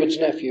is David's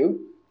nephew,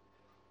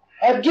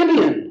 at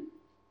Gibeon.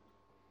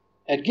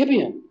 At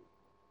Gibeon.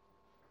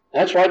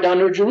 That's right down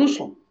near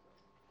Jerusalem.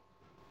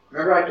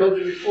 Remember I told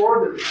you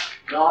before that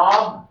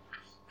Nob,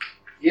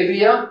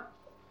 Gibeah,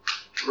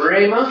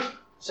 Ramah,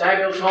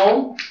 Samuel's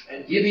home,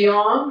 and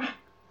Gibeon.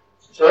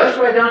 So that's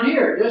right down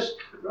here, just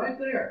right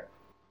there.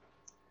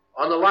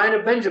 On the line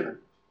of Benjamin.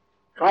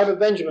 Tribe of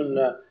Benjamin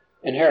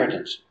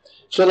inheritance.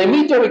 So they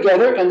meet there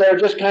together, and they're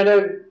just kind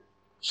of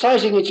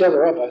sizing each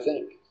other up, I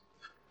think.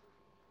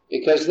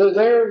 Because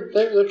they're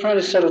trying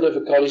to settle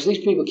difficulties.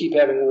 These people keep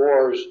having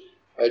wars.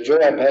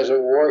 Joab has a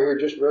war here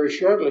just very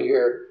shortly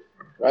here,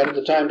 right at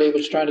the time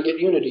David's trying to get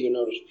unity, you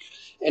notice.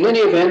 In any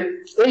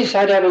event, they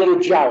decide to have a little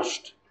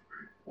joust.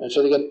 And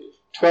so they get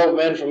 12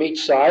 men from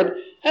each side,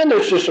 and they're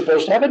just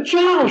supposed to have a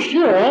joust,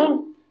 you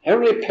know.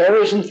 Everybody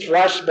parries and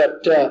thrusts,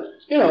 but,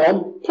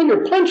 pull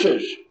your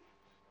punches.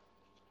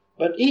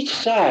 But each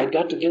side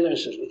got together and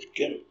said, let's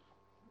get him.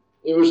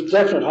 There was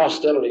definite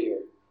hostility here.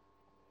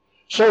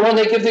 So when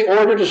they give the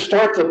order to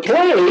start the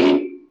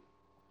play,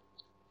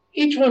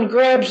 each one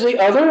grabs the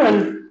other,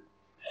 and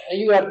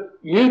you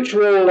got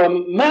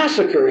mutual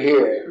massacre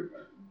here.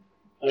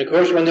 And of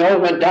course, when they all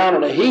went down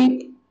in a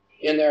heap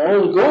in their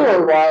own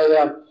gore,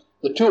 why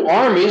the 2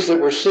 armies that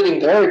were sitting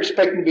there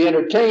expecting to be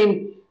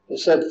entertained, they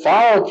said,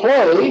 foul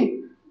play,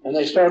 and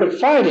they started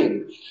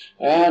fighting.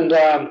 And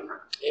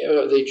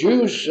the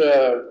Jews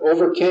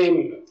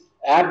overcame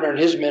Abner and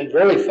his men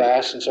very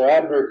fast, and so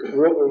Abner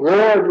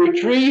roared,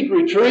 retreat,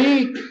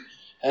 retreat,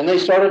 and they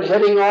started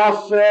heading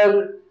off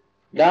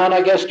down,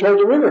 I guess, toward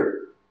the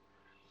river.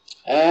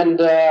 And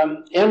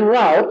en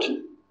route,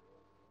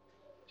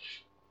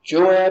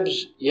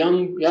 Joab's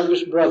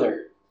youngest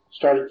brother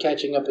started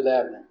catching up with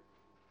Abner.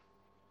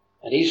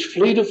 And he's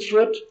fleet of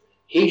foot,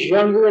 he's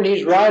younger, and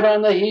he's right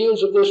on the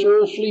heels of this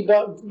old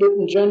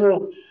flea-bitten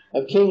general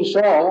of King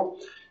Saul.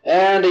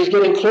 And he's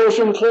getting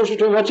closer and closer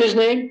to him. What's his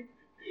name?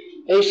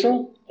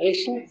 Asa?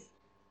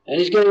 And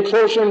he's getting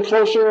closer and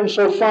closer, and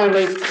so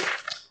finally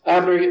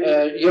Abner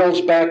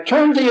yells back,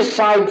 "Turn thee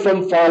aside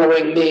from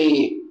following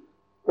me.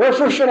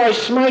 Wherefore should I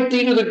smite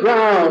thee to the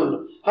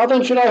ground? How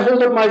then should I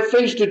hold up my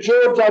face to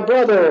Joab thy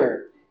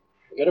brother?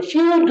 We got a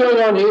feud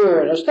going on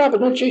here. Now stop it,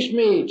 don't chase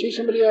me. Chase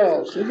somebody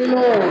else. Leave me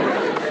alone.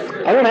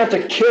 I don't have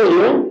to kill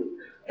you."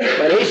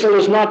 But Asa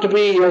is not to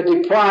be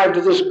deprived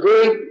of this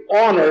great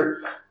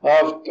honor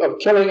of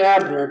killing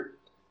Abner.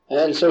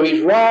 And so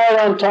he's right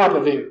on top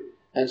of him.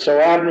 And so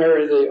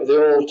Abner,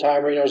 the old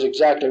timer, he knows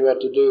exactly what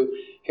to do.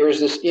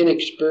 Here's this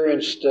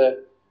inexperienced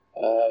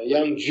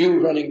young Jew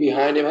running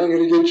behind him. "I'm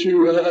going to get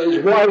you." He's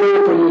wide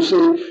open, you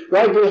see,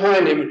 right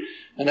behind him.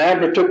 And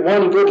Abner took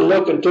one good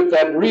look and took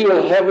that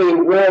real heavy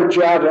war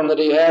javelin that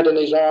he had in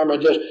his arm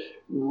and just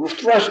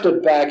thrust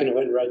it back, and it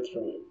went right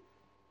through him.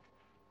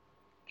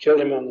 Killed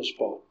him on the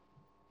spot.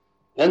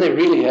 Then they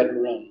really had to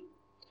run.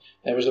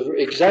 That was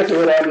exactly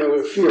what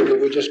Abner feared.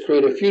 It would just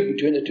create a feud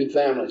between the two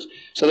families.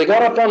 So they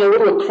got up on a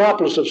little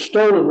acropolis of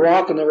stone and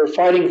rock, and they were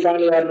fighting.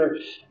 Finally, Abner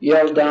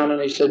yelled down, and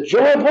he said,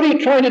 "Joab, what are you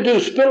trying to do?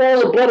 Spill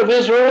all the blood of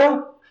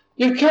Israel?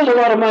 You've killed a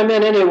lot of my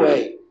men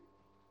anyway.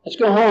 Let's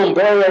go home,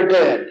 bury our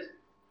dead."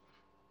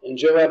 And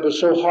Joab was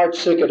so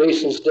heartsick at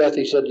Asa's death,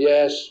 he said,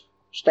 "Yes,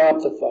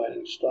 stop the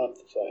fighting, stop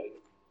the fighting."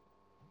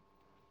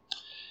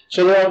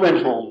 So they all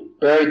went home,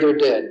 buried their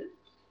dead.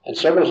 And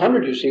several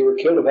hundred, you see, were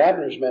killed of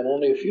Abner's men.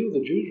 Only a few of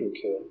the Jews were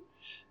killed.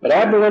 But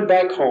Abner went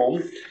back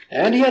home,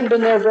 and he hadn't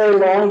been there very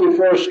long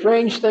before a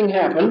strange thing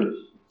happened.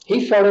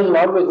 He fell in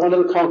love with one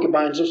of the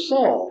concubines of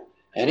Saul,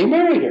 and he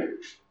married her.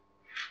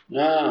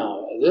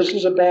 Now, this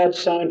is a bad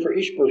sign for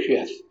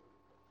Ishbosheth.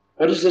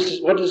 What does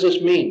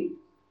this mean?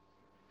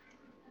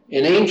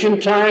 In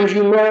ancient times,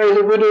 you marry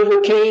the widow of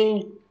a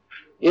king.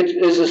 It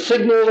is a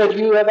signal that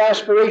you have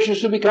aspirations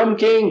to become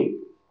king.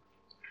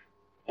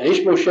 And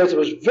Ishbosheth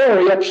was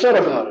very upset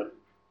about it.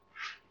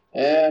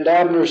 And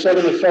Abner said,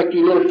 in effect,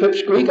 "You little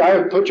pipsqueak,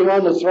 I put you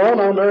on the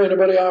throne, I'll marry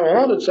anybody I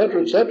want,"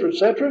 etc., etc.,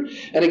 etc.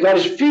 And he got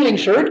his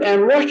feelings hurt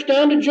and rushed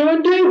down to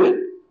join David.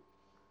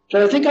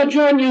 So "I think I'll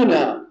join you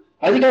now.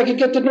 I think I could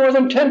get the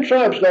northern 10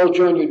 tribes to all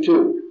join you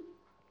too."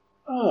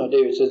 Oh,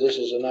 David said, "This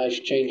is a nice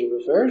change of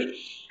affairs.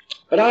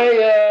 But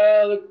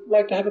I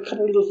like to have a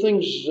couple little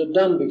things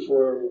done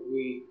before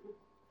we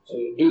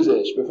do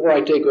this, before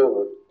I take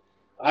over.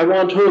 I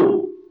want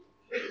whom?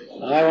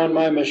 I want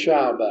my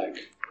Michal back."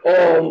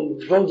 "Oh,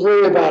 don't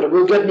worry about it.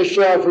 We'll get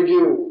Michal for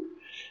you."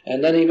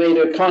 And then he made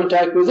a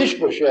contact with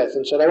Ishbosheth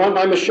and said, "I want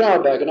my Michal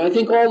back." And I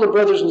think all the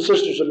brothers and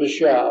sisters of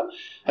Michal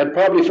had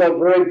probably felt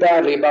very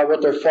badly about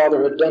what their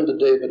father had done to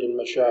David and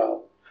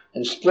Michal,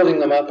 and splitting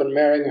them up and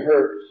marrying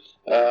her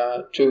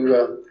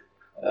to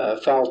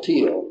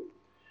Phaltiel.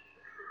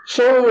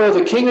 So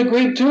the king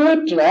agreed to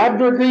it, and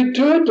Abner agreed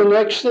to it. The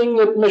next thing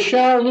that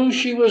Michal knew,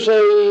 she was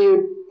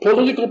a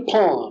political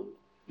pawn,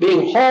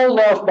 being hauled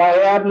off by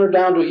Abner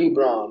down to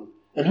Hebron.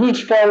 And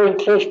who's following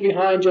close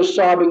behind, just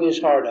sobbing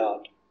his heart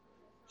out?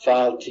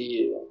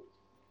 Phaltiel.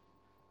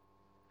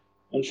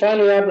 And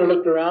finally Abner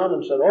looked around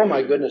and said, "Oh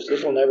my goodness,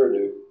 this will never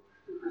do.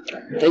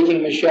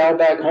 Taking Michal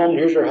back home,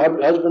 here's her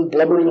husband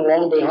blubbering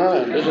along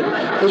behind.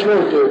 This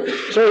won't do."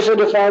 So he said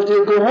to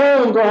Phaltiel, go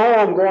home,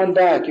 go on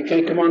back. You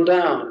can't come on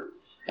down."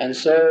 And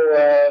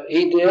so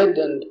he did,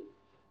 and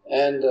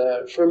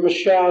for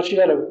Michal, she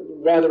had a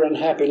rather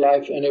unhappy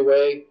life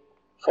anyway.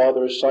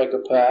 Father is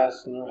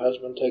psychopath, and her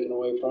husband taken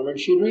away from her. And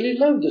she really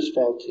loved this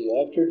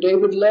Phaltiel. After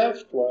David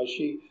left,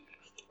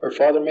 her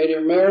father made her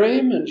marry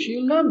him, and she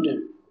loved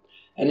him.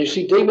 And you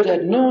see, David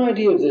had no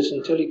idea of this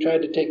until he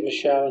tried to take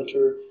Michal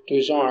into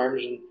his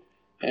arms,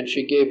 and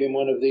she gave him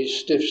one of these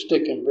stiff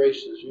stick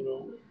embraces, you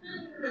know.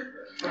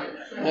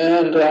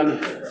 And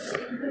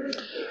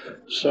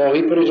so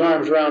he put his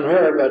arms around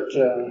her, but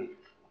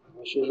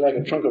she was like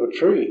a trunk of a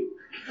tree.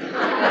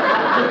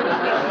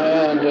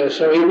 And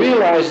so he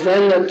realized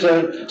then that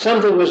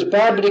something was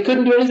bad, but he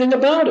couldn't do anything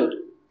about it.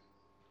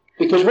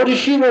 Because what does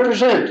she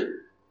represent?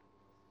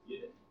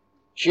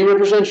 She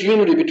represents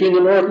unity between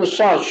the North and the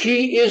South.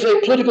 She is a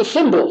political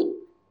symbol.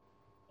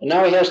 And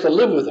now he has to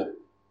live with her.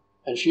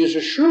 And she is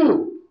a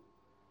shrew.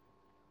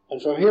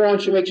 And from here on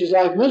she makes his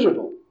life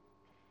miserable.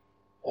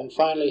 And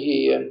finally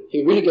he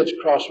really gets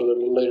cross with her a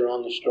little later on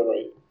in the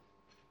story.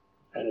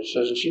 And it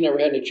says, and she never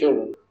had any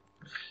children.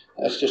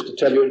 That's just to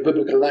tell you in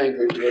biblical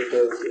language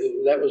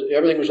that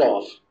everything was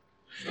off.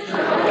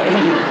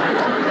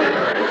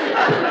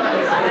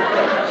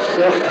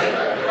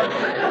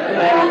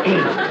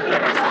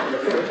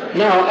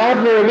 Now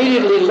Abner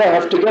immediately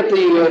left to get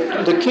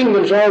the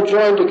kingdoms all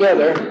joined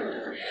together,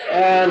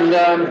 and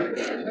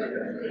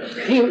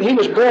he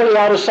was barely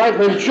out of sight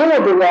when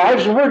Joab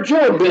arrives. And where'd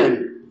Joab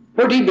been?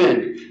 Where'd he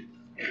been?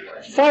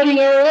 fighting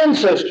our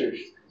ancestors.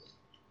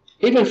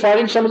 He'd been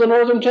fighting some of the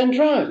northern 10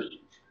 tribes.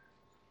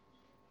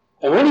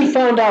 And when he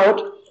found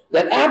out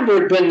that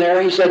Abner had been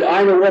there, he said,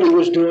 I know what he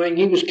was doing.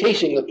 He was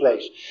casing the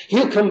place.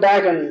 He'll come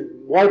back and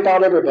wipe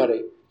out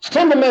everybody.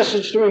 Send a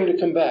message to him to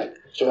come back.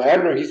 So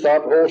Abner, he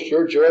thought, oh,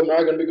 sure, Joab and I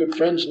are going to be good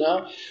friends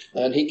now.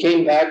 And he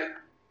came back,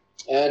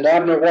 and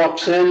Abner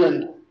walks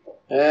in,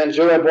 and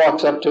Joab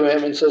walks up to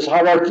him and says,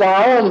 how art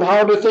thou, and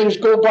how do things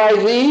go by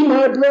thee,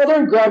 my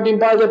brother? Grabbed him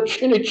by the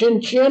chin,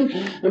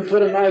 and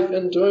put a knife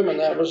into him, and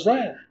that was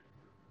that.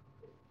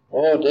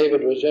 Oh,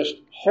 David was just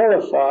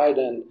horrified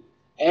and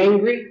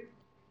angry.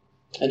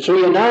 And so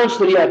he announced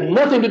that he had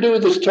nothing to do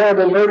with this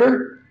terrible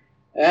murder.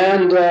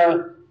 And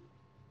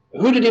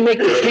who did he make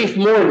the chief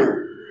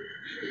mourner?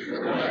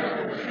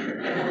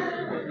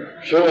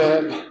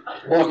 Joab,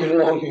 walking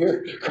along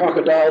here,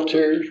 crocodile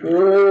tears.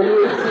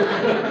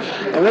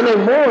 And when they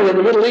mourn in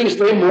the Middle East,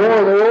 they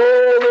mourn.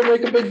 Oh, they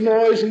make a big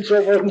noise and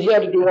so forth. And he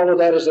had to do all of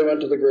that as they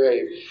went to the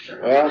grave.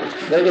 Well,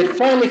 they had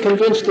finally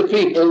convinced the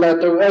people that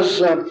there was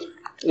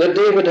that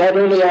David had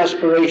only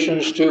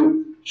aspirations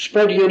to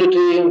spread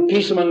unity and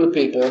peace among the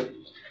people.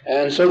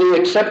 And so they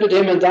accepted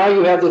him, and now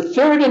you have the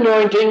third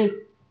anointing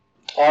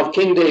of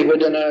King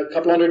David, and a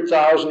couple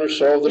 100,000 or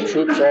so of the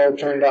troops all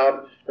turned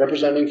out,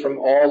 representing from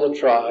all the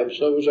tribes.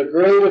 So it was a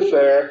great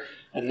affair,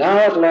 and now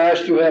at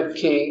last you have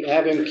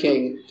him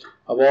king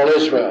of all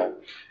Israel.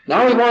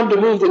 Now he wanted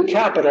to move the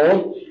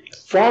capital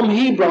from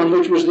Hebron,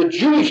 which was the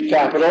Jewish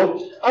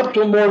capital, up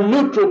to a more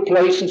neutral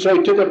place, and so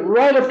he took it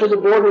right up to the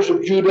borders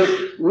of Judah,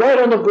 right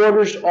on the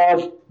borders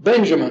of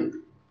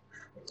Benjamin.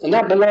 And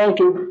that belonged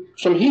to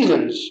some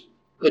heathens,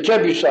 the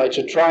Jebusites,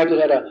 a tribe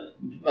that had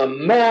a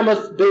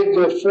mammoth big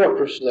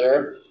fortress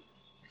there.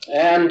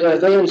 And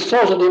they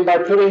insulted him by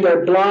putting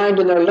their blind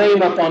and their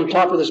lame up on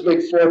top of this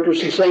big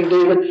fortress and saying,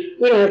 David,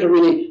 we don't have to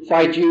really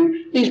fight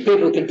you. These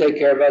people can take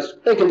care of us.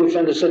 They can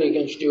defend the city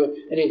against you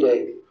any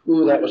day.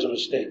 Ooh, that was a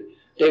mistake.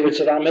 David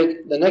said, I'll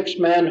make the next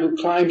man who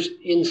climbs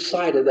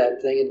inside of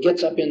that thing and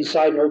gets up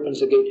inside and opens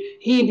the gate.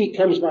 He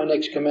becomes my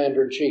next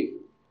commander-in-chief.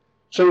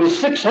 So with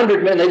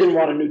 600 men, they didn't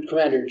want a new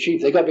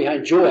commander-in-chief. They got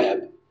behind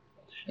Joab.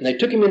 And they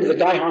took him into the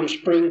Gihon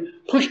Spring,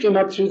 pushed him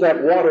up through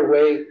that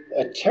waterway,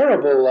 a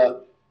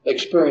terrible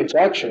experience,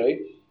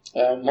 actually.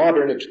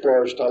 Modern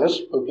explorers tell us,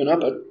 who've been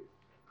up it,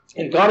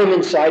 and got him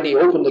inside. He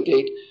opened the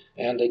gate,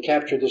 and they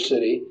captured the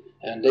city,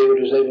 and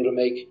David was able to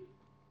make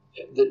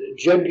the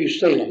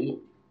Jebusalem,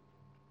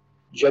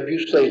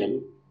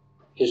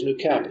 his new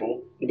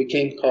capital. It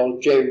became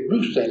called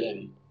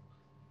Jerusalem.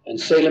 And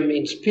Salem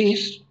means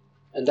peace,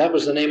 and that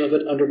was the name of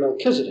it under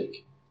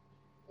Melchizedek.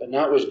 But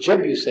now it was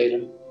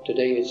Jebusalem.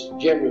 Today it's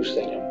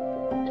Jerusalem.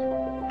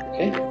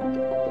 Okay?